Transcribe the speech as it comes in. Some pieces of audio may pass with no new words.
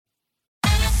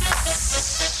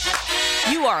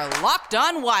You are Locked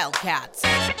On Wildcats,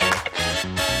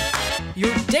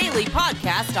 your daily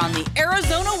podcast on the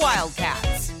Arizona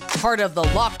Wildcats. Part of the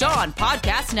Locked On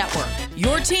Podcast Network,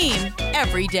 your team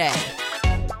every day.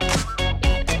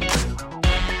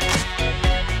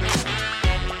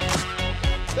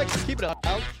 Thanks for keeping it up,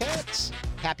 Wildcats.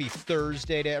 Happy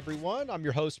Thursday to everyone. I'm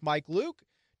your host, Mike Luke,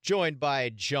 joined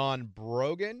by John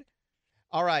Brogan.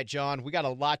 All right, John, we got a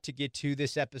lot to get to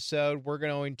this episode. We're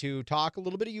going to talk a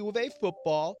little bit of U of A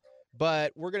football,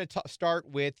 but we're going to start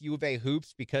with U of A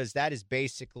hoops because that is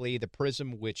basically the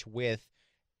prism with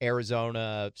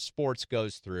Arizona sports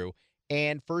goes through.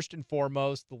 And first and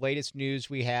foremost, the latest news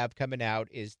we have coming out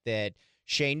is that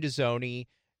Shane Dezonie,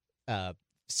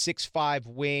 6'5"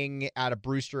 wing out of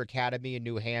Brewster Academy in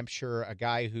New Hampshire, a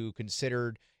guy who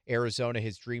considered Arizona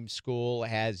his dream school,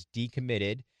 has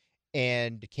decommitted.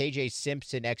 And KJ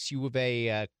Simpson, ex-U of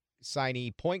A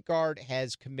signee point guard,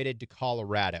 has committed to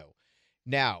Colorado.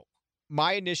 Now,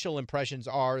 my initial impressions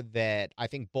are that I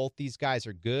think both these guys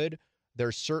are good.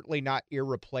 They're certainly not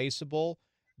irreplaceable,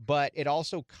 but it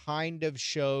also kind of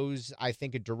shows, I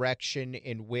think, a direction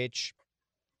in which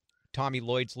Tommy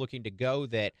Lloyd's looking to go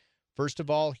that, first of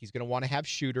all, he's going to want to have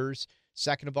shooters.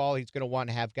 Second of all, he's going to want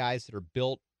to have guys that are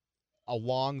built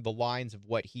along the lines of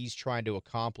what he's trying to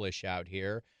accomplish out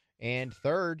here. And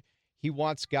third, he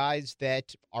wants guys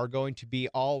that are going to be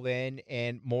all in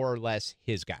and more or less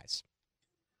his guys.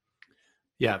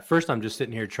 Yeah, first I'm just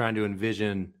sitting here trying to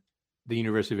envision the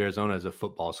University of Arizona as a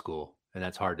football school, and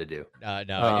that's hard to do.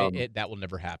 That will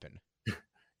never happen.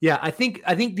 Yeah, I think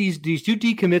these two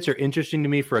decommits are interesting to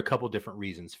me for a couple different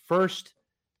reasons. First,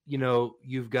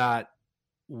 you've got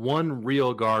one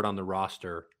real guard on the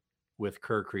roster with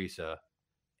Kerr Kriisa.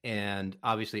 And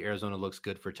obviously Arizona looks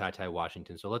good for Ty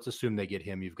Washington. So let's assume they get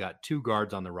him. You've got two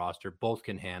guards on the roster. Both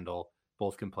can handle.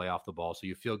 Both can play off the ball. So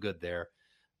you feel good there.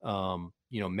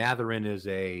 Matherin is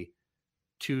a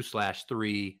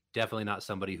 2/3. Definitely not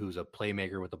somebody who's a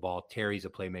playmaker with the ball. Terry's a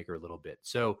playmaker a little bit.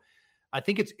 So I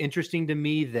think it's interesting to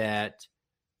me that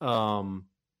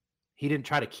he didn't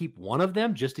try to keep one of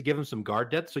them just to give him some guard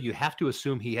depth. So you have to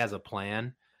assume he has a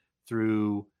plan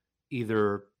through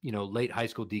either, late high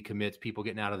school decommits, people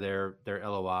getting out of their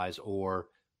LOIs, or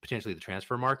potentially the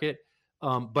transfer market.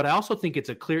 But I also think it's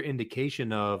a clear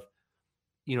indication of,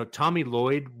 Tommy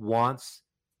Lloyd wants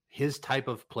his type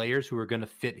of players who are going to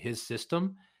fit his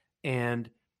system. And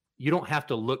you don't have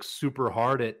to look super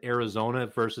hard at Arizona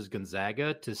versus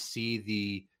Gonzaga to see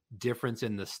the difference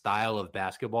in the style of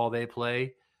basketball they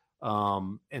play.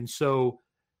 And so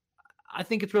I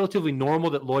think it's relatively normal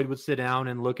that Lloyd would sit down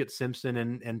and look at Simpson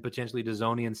and potentially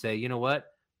Dezonie and say, you know what,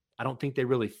 I don't think they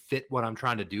really fit what I'm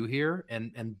trying to do here.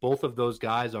 And both of those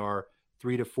guys are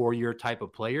 3 to 4 year type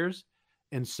of players.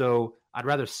 And so I'd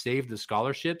rather save the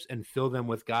scholarships and fill them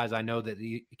with guys I know that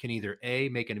can either A,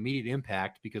 make an immediate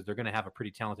impact because they're going to have a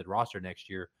pretty talented roster next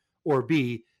year, or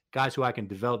B, guys who I can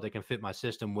develop that can fit my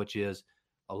system, which is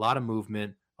a lot of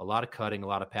movement, a lot of cutting, a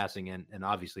lot of passing, and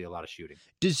obviously a lot of shooting.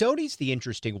 Dezonie's the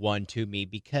interesting one to me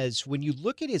because when you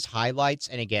look at his highlights,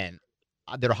 and again,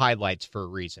 they're highlights for a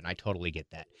reason. I totally get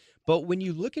that. But when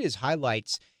you look at his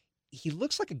highlights, he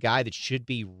looks like a guy that should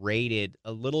be rated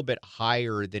a little bit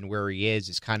higher than where he is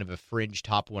as kind of a fringe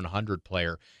top 100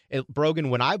 player. Brogan,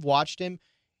 when I've watched him,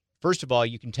 first of all,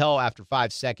 you can tell after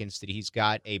 5 seconds that he's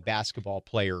got a basketball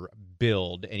player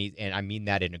build, and I mean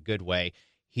that in a good way.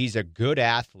 He's a good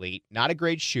athlete, not a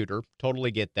great shooter.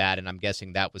 Totally get that, and I'm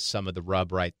guessing that was some of the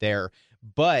rub right there.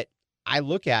 But I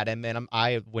look at him, and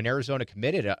when Arizona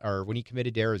committed, or when he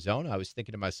committed to Arizona, I was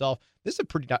thinking to myself, this is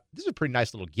a pretty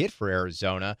nice little get for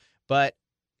Arizona. But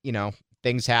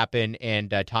things happen,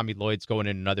 and Tommy Lloyd's going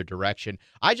in another direction.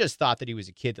 I just thought that he was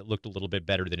a kid that looked a little bit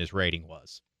better than his rating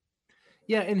was.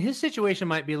 Yeah, and his situation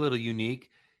might be a little unique.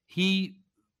 He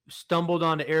stumbled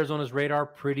onto Arizona's radar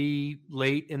pretty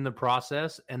late in the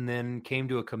process and then came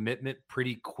to a commitment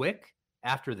pretty quick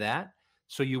after that.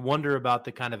 So you wonder about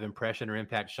the kind of impression or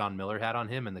impact Sean Miller had on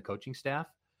him and the coaching staff.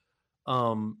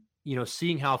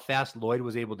 Seeing how fast Lloyd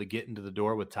was able to get into the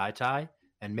door with Ty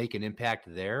and make an impact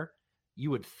there, you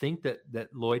would think that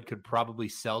Lloyd could probably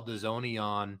sell Dezonie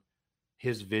on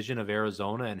his vision of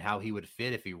Arizona and how he would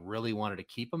fit if he really wanted to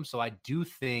keep him. So I do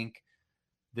think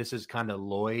this is kind of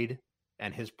Lloyd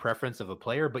and his preference of a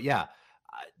player. But yeah,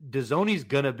 Dezonie's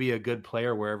going to be a good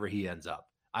player wherever he ends up.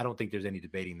 I don't think there's any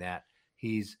debating that.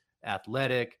 He's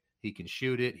athletic. He can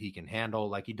shoot it. He can handle.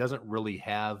 Like, he doesn't really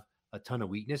have a ton of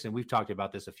weakness. And we've talked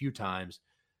about this a few times.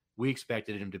 We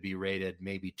expected him to be rated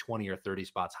maybe 20 or 30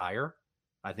 spots higher,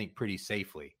 I think pretty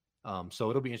safely. So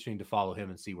it'll be interesting to follow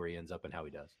him and see where he ends up and how he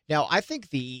does. Now, I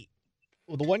think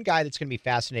Well, the one guy that's going to be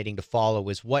fascinating to follow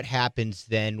is what happens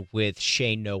then with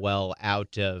Shane Noel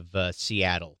out of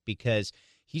Seattle, because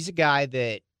he's a guy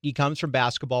that he comes from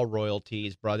basketball royalty.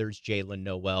 His brother's Jalen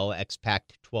Noel,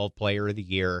 ex-Pac-12 Player of the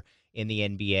Year in the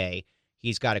NBA.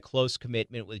 He's got a close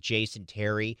commitment with Jason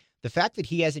Terry. The fact that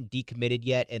he hasn't decommitted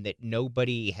yet and that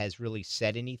nobody has really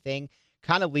said anything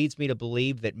kind of leads me to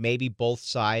believe that maybe both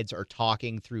sides are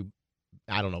talking through,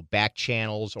 I don't know, back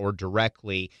channels or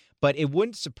directly. But it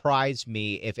wouldn't surprise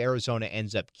me if Arizona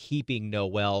ends up keeping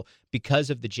Noel because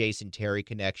of the Jason Terry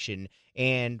connection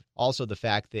and also the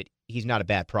fact that he's not a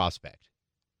bad prospect.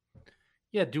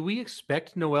 Yeah, do we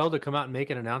expect Noel to come out and make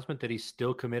an announcement that he's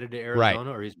still committed to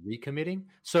Arizona or he's recommitting?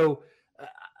 So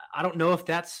I don't know if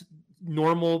that's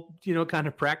normal, kind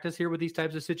of practice here with these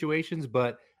types of situations,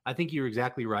 but I think you're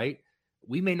exactly right.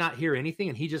 We may not hear anything,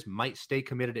 and he just might stay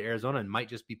committed to Arizona and might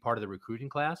just be part of the recruiting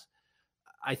class.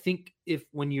 I think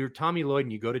when you're Tommy Lloyd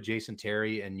and you go to Jason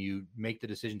Terry and you make the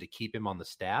decision to keep him on the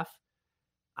staff,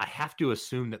 I have to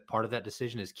assume that part of that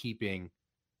decision is keeping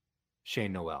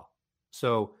Shane Noel.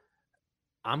 So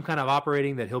I'm kind of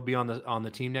operating that he'll be on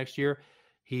the team next year.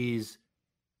 He's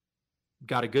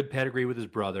got a good pedigree with his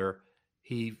brother.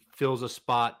 He fills a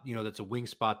spot, that's a wing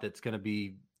spot that's going to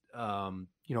be,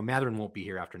 Mathurin won't be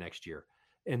here after next year.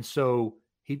 And so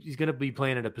he's going to be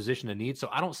playing at a position of need. So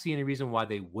I don't see any reason why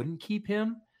they wouldn't keep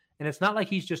him. And it's not like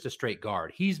he's just a straight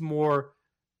guard. He's more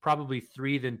probably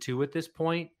 3 than 2 at this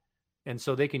point. And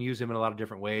so they can use him in a lot of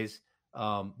different ways.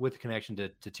 With connection to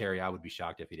Terry, I would be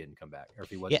shocked if he didn't come back or if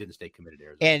he didn't stay committed to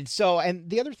Arizona. And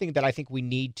the other thing that I think we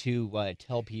need to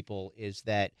tell people is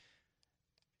that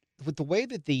with the way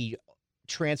that the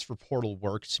transfer portal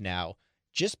works now,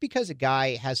 just because a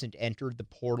guy hasn't entered the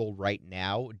portal right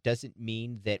now doesn't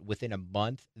mean that within a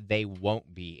month they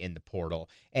won't be in the portal.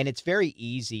 And it's very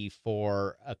easy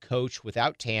for a coach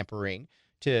without tampering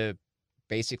to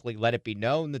basically let it be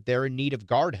known that they're in need of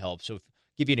guard help. So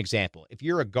give you an example. If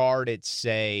you're a guard at,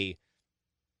 say,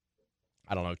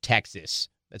 I don't know, Texas,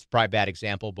 that's probably a bad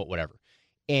example, but whatever.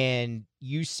 And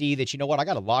you see that, I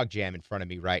got a logjam in front of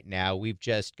me right now. We've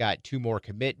just got 2 more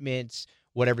commitments,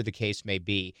 whatever the case may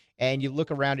be. And you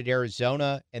look around at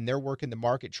Arizona and they're working the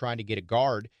market trying to get a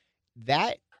guard.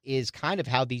 That is kind of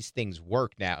how these things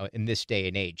work now in this day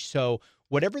and age. So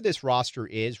whatever this roster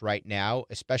is right now,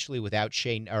 especially without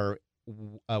Shane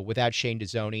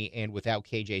Dezonie and without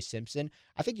KJ Simpson,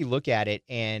 I think you look at it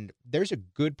and there's a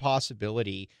good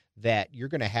possibility that you're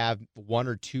going to have 1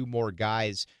 or 2 more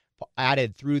guys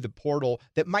added through the portal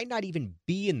that might not even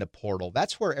be in the portal.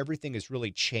 That's where everything has really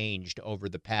changed over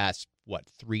the past,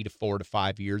 3 to 4 to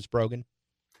 5 years, Brogan?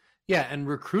 Yeah, and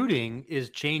recruiting is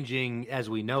changing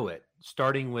as we know it,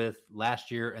 starting with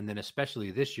last year and then especially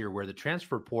this year where the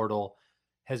transfer portal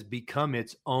has become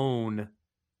its own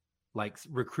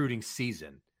recruiting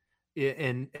season.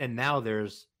 And now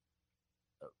there's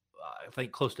I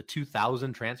think close to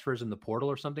 2,000 transfers in the portal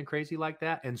or something crazy like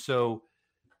that. And so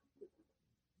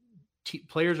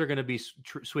players are going to be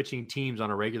switching teams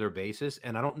on a regular basis.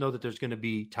 And I don't know that there's going to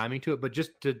be timing to it, but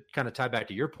just to kind of tie back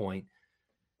to your point,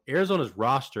 Arizona's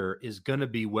roster is going to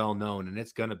be well known and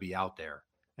it's going to be out there.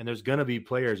 And there's going to be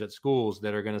players at schools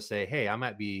that are going to say, hey, I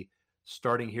might be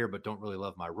starting here, but don't really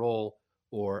love my role.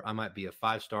 Or I might be a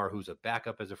 5-star who's a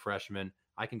backup as a freshman.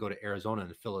 I can go to Arizona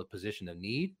and fill a position of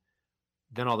need.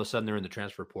 Then all of a sudden they're in the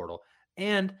transfer portal.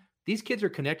 And these kids are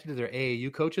connected to their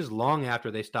AAU coaches long after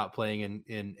they stop playing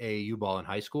in AAU ball in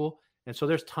high school. And so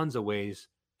there's tons of ways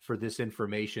for this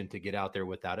information to get out there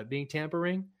without it being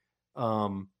tampering.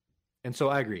 And so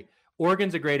I agree.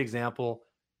 Oregon's a great example.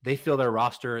 They fill their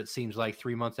roster, it seems like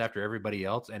 3 months after everybody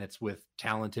else, and it's with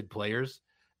talented players.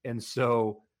 And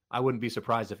so I wouldn't be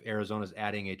surprised if Arizona's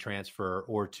adding a transfer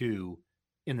or 2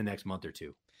 in the next month or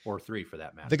 2. Or 3 for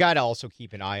that matter. The guy to also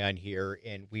keep an eye on here,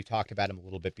 and we've talked about him a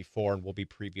little bit before, and we'll be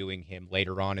previewing him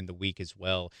later on in the week as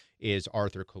well, is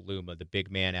Arthur Kaluma, the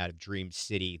big man out of Dream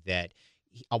City that,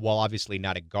 while obviously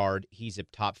not a guard, he's a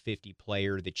top 50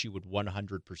 player that you would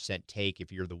 100% take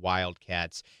if you're the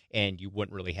Wildcats, and you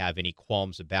wouldn't really have any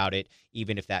qualms about it,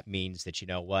 even if that means that,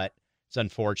 it's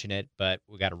unfortunate, but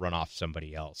we got to run off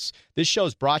somebody else. This show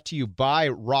is brought to you by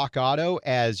Rock Auto,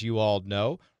 as you all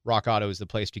know. Rock Auto is the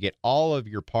place to get all of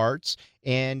your parts.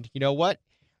 And you know what?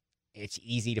 It's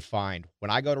easy to find. When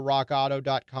I go to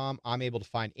rockauto.com, I'm able to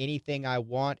find anything I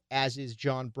want, as is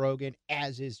John Brogan,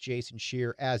 as is Jason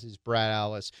Scheer, as is Brad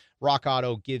Alice. Rock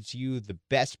Auto gives you the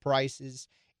best prices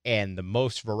and the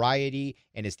most variety,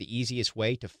 and is the easiest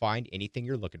way to find anything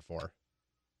you're looking for.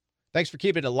 Thanks for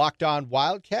keeping it Locked On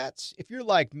Wildcats. If you're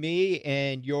like me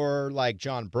and you're like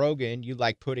John Brogan, you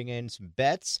like putting in some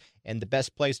bets, and the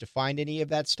best place to find any of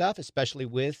that stuff, especially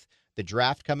with The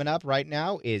draft coming up right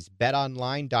now is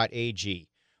betonline.ag.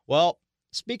 Well,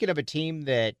 speaking of a team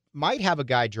that might have a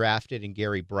guy drafted in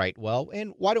Gary Brightwell,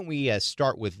 and why don't we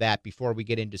start with that before we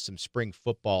get into some spring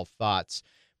football thoughts?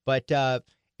 But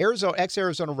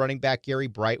ex-Arizona running back Gary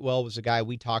Brightwell was a guy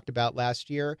we talked about last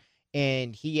year,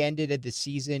 and he ended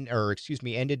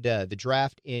the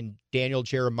draft in Daniel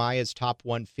Jeremiah's top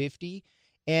 150.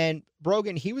 And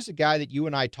Brogan, he was a guy that you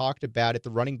and I talked about at the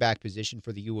running back position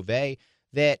for the U of A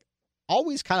that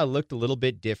always kind of looked a little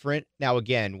bit different. Now,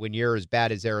 again, when you're as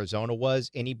bad as Arizona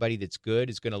was, anybody that's good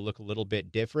is going to look a little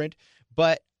bit different.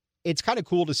 But it's kind of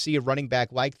cool to see a running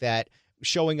back like that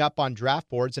showing up on draft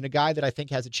boards and a guy that I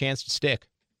think has a chance to stick.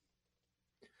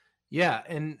 Yeah,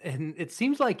 and it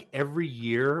seems like every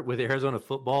year with Arizona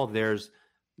football, there's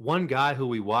one guy who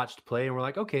we watched play and we're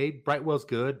like, okay, Brightwell's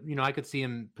good. You know, I could see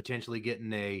him potentially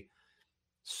getting a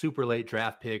super late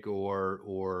draft pick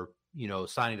or you know,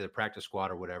 signing to the practice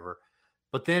squad or whatever.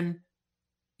 But then,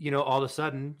 you know, all of a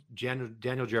sudden,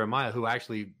 Daniel Jeremiah, who I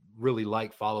actually really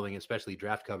like following, especially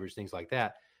draft coverage, things like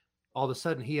that, all of a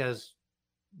sudden he has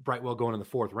Brightwell going in the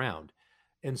 4th round.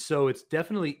 And so it's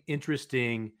definitely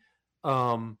interesting.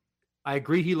 I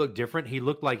agree he looked different. He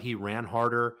looked like he ran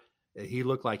harder. He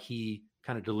looked like he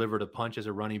kind of delivered a punch as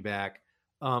a running back.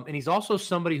 And he's also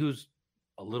somebody who's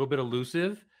a little bit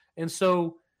elusive. And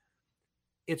so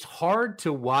it's hard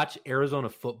to watch Arizona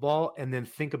football and then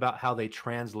think about how they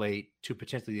translate to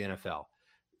potentially the NFL.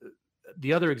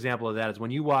 The other example of that is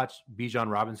when you watch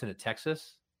Bijan Robinson at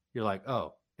Texas, you're like,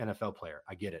 oh, NFL player.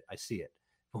 I get it. I see it.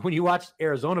 But when you watch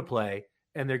Arizona play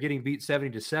and they're getting beat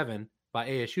 70-7 by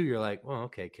ASU, you're like, well,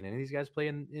 okay, can any of these guys play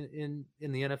in the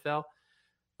NFL?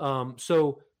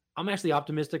 So I'm actually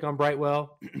optimistic on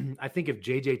Brightwell. I think if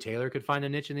JJ Taylor could find a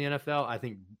niche in the NFL, I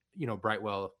think, you know,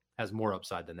 Brightwell has more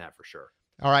upside than that for sure.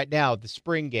 All right, now the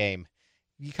spring game.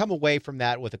 You come away from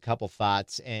that with a couple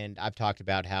thoughts, and I've talked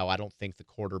about how I don't think the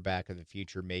quarterback of the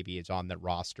future maybe is on the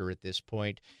roster at this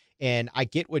point. And I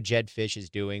get what Jedd Fisch is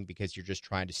doing because you're just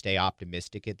trying to stay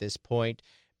optimistic at this point.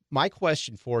 My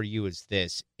question for you is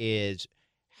this, is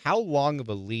how long of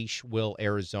a leash will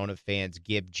Arizona fans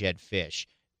give Jedd Fisch?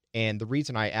 And the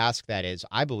reason I ask that is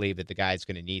I believe that the guy's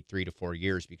going to need 3 to 4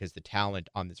 years because the talent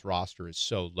on this roster is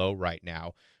so low right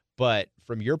now. But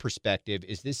from your perspective,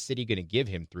 is this city going to give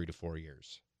him 3 to 4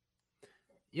 years?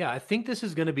 Yeah, I think this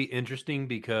is going to be interesting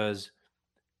because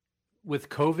with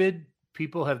COVID,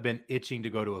 people have been itching to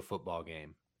go to a football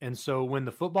game. And so when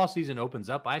the football season opens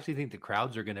up, I actually think the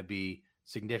crowds are going to be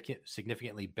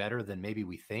significantly better than maybe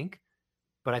we think.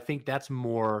 But I think that's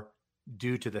more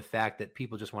due to the fact that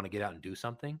people just want to get out and do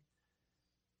something.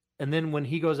 And then when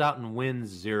he goes out and wins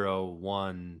 0,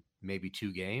 1, maybe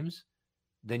 2 games,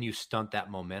 then you stunt that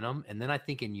momentum. And then I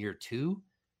think in year 2,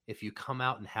 if you come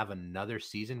out and have another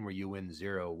season where you win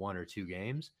 0, 1, or 2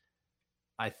 games,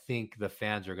 I think the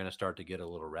fans are going to start to get a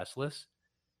little restless.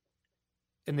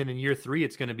 And then in year 3,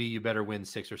 it's going to be, you better win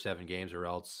 6 or 7 games or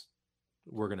else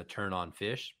we're going to turn on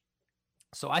Fisch.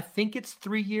 So I think it's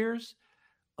 3 years.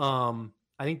 I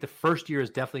think the first year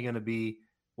is definitely going to be,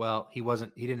 well, he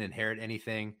didn't inherit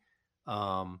anything.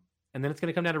 And then it's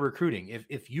going to come down to recruiting.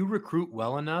 If you recruit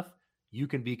well enough, you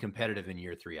can be competitive in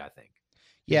year 3, I think.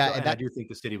 Yeah, and I do think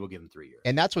the city will give him 3 years.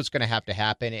 And that's what's going to have to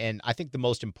happen. And I think the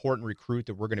most important recruit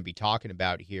that we're going to be talking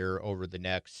about here over the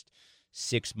next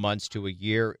 6 months to a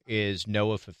year is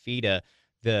Noah Fifita,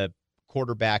 the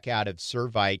quarterback out of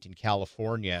Servite in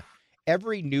California.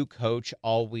 Every new coach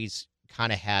always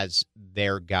kind of has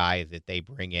their guy that they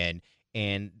bring in,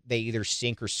 and they either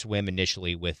sink or swim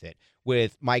initially with it.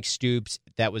 With Mike Stoops,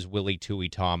 that was Willie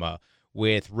Tuitama.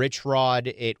 With Rich Rod,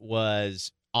 it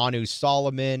was Anu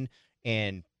Solomon,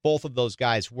 and both of those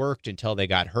guys worked until they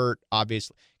got hurt.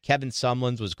 Obviously, Kevin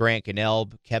Sumlin's was Grant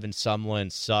Gunnell. Kevin Sumlin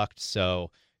sucked,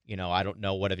 so I don't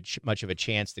know what much of a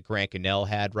chance that Grant Gunnell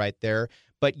had right there.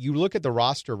 But you look at the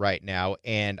roster right now,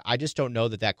 and I just don't know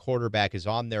that quarterback is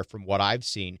on there from what I've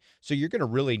seen. So you're going to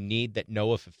really need that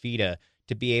Noah Fifita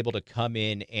to be able to come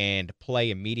in and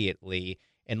play immediately,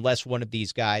 unless one of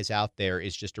these guys out there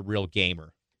is just a real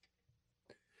gamer.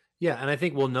 Yeah, and I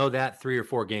think we'll know that 3 or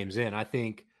 4 games in. I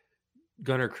think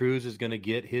Gunnar Cruz is going to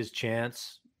get his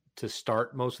chance to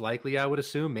start most likely, I would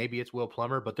assume. Maybe it's Will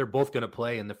Plummer, but they're both going to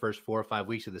play in the first 4 or 5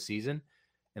 weeks of the season.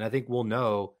 And I think we'll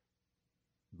know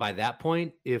by that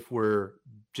point if we're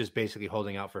just basically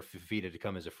holding out for Fifita to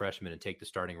come as a freshman and take the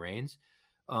starting reins.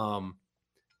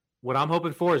 What I'm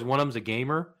hoping for is one of them's a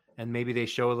gamer, and maybe they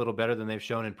show a little better than they've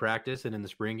shown in practice and in the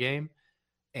spring game.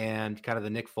 And kind of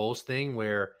the Nick Foles thing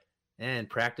where in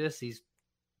practice he's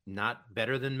not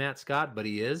better than Matt Scott, but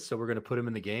he is. So we're going to put him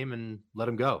in the game and let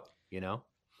him go,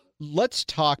 Let's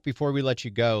talk, before we let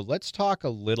you go, let's talk a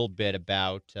little bit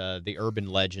about the urban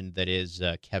legend that is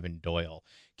Kevin Doyle.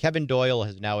 Kevin Doyle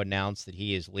has now announced that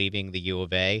he is leaving the U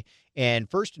of A. And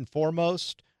first and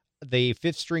foremost, the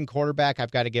fifth-string quarterback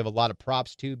I've got to give a lot of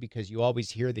props to, because you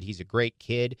always hear that he's a great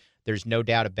kid. There's no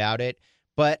doubt about it.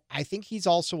 But I think he's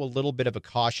also a little bit of a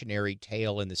cautionary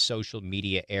tale in the social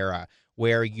media era,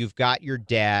 where you've got your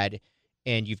dad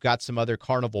and you've got some other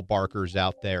carnival barkers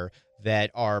out there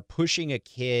that are pushing a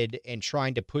kid and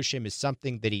trying to push him as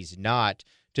something that he's not,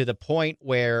 to the point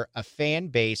where a fan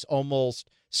base almost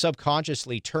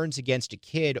subconsciously turns against a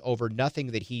kid over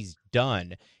nothing that he's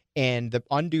done. And the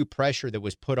undue pressure that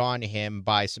was put on him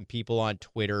by some people on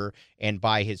Twitter and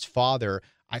by his father,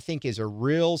 I think, is a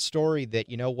real story that,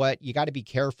 you know what, you got to be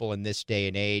careful in this day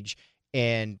and age.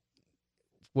 And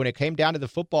when it came down to the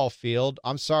football field,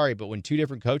 I'm sorry, but when two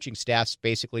different coaching staffs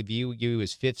basically view you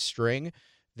as fifth string,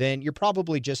 then you're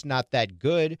probably just not that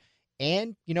good.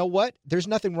 And you know what? There's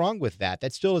nothing wrong with that.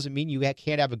 That still doesn't mean you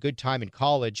can't have a good time in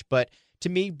college. But to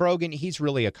me, Brogan, he's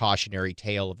really a cautionary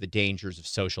tale of the dangers of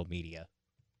social media.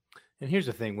 And here's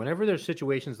the thing. Whenever there's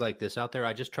situations like this out there,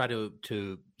 I just try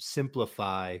to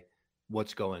simplify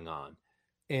what's going on.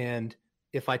 And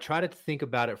if I try to think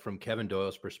about it from Kevin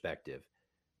Doyle's perspective,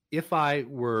 if I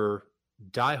were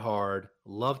diehard,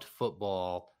 loved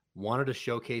football, wanted to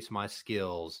showcase my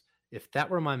skills, if that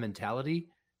were my mentality,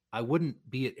 I wouldn't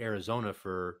be at Arizona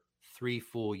for 3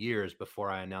 full years before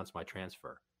I announced my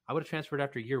transfer. I would have transferred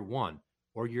after year 1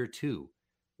 or year 2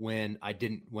 when I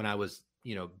didn't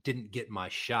get my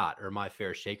shot or my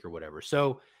fair shake or whatever.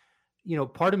 So,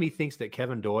 part of me thinks that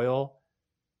Kevin Doyle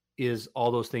is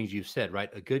all those things you've said, right?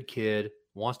 A good kid,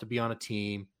 wants to be on a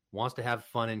team, wants to have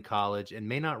fun in college, and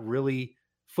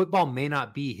football may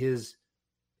not be his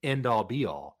end all be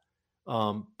all.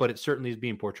 But it certainly is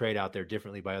being portrayed out there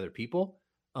differently by other people.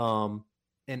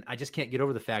 And I just can't get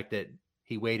over the fact that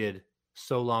he waited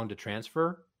so long to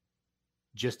transfer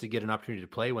just to get an opportunity to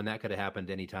play, when that could have happened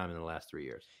any time in the last 3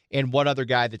 years. And one other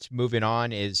guy that's moving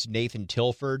on is Nathan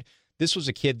Tilford. This was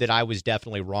a kid that I was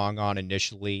definitely wrong on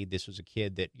initially. This was a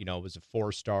kid that, was a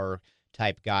 4-star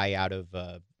type guy out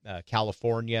of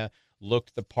California,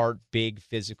 looked the part, big,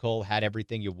 physical, had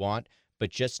everything you want, but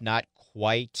just not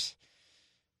quite.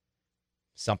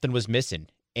 Something was missing.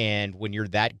 And when you're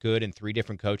that good and 3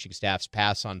 different coaching staffs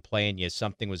pass on playing you,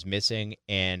 something was missing.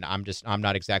 And I'm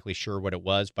not exactly sure what it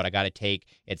was, but I got to take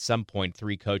at some point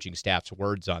 3 coaching staffs'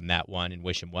 words on that one and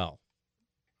wish him well.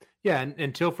 Yeah,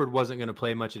 and Tilford wasn't going to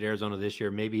play much at Arizona this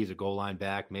year. Maybe he's a goal line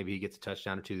back. Maybe he gets a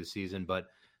touchdown or 2 this season, but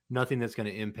nothing that's going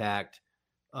to impact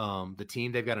the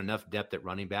team. They've got enough depth at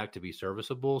running back to be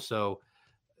serviceable. So,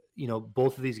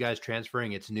 both of these guys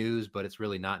transferring, it's news, but it's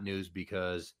really not news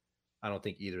because I don't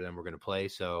think either of them were going to play.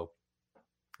 So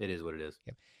it is what it is.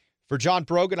 For John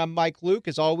Brogan, I'm Mike Luke.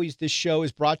 As always, this show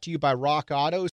is brought to you by Rock Auto.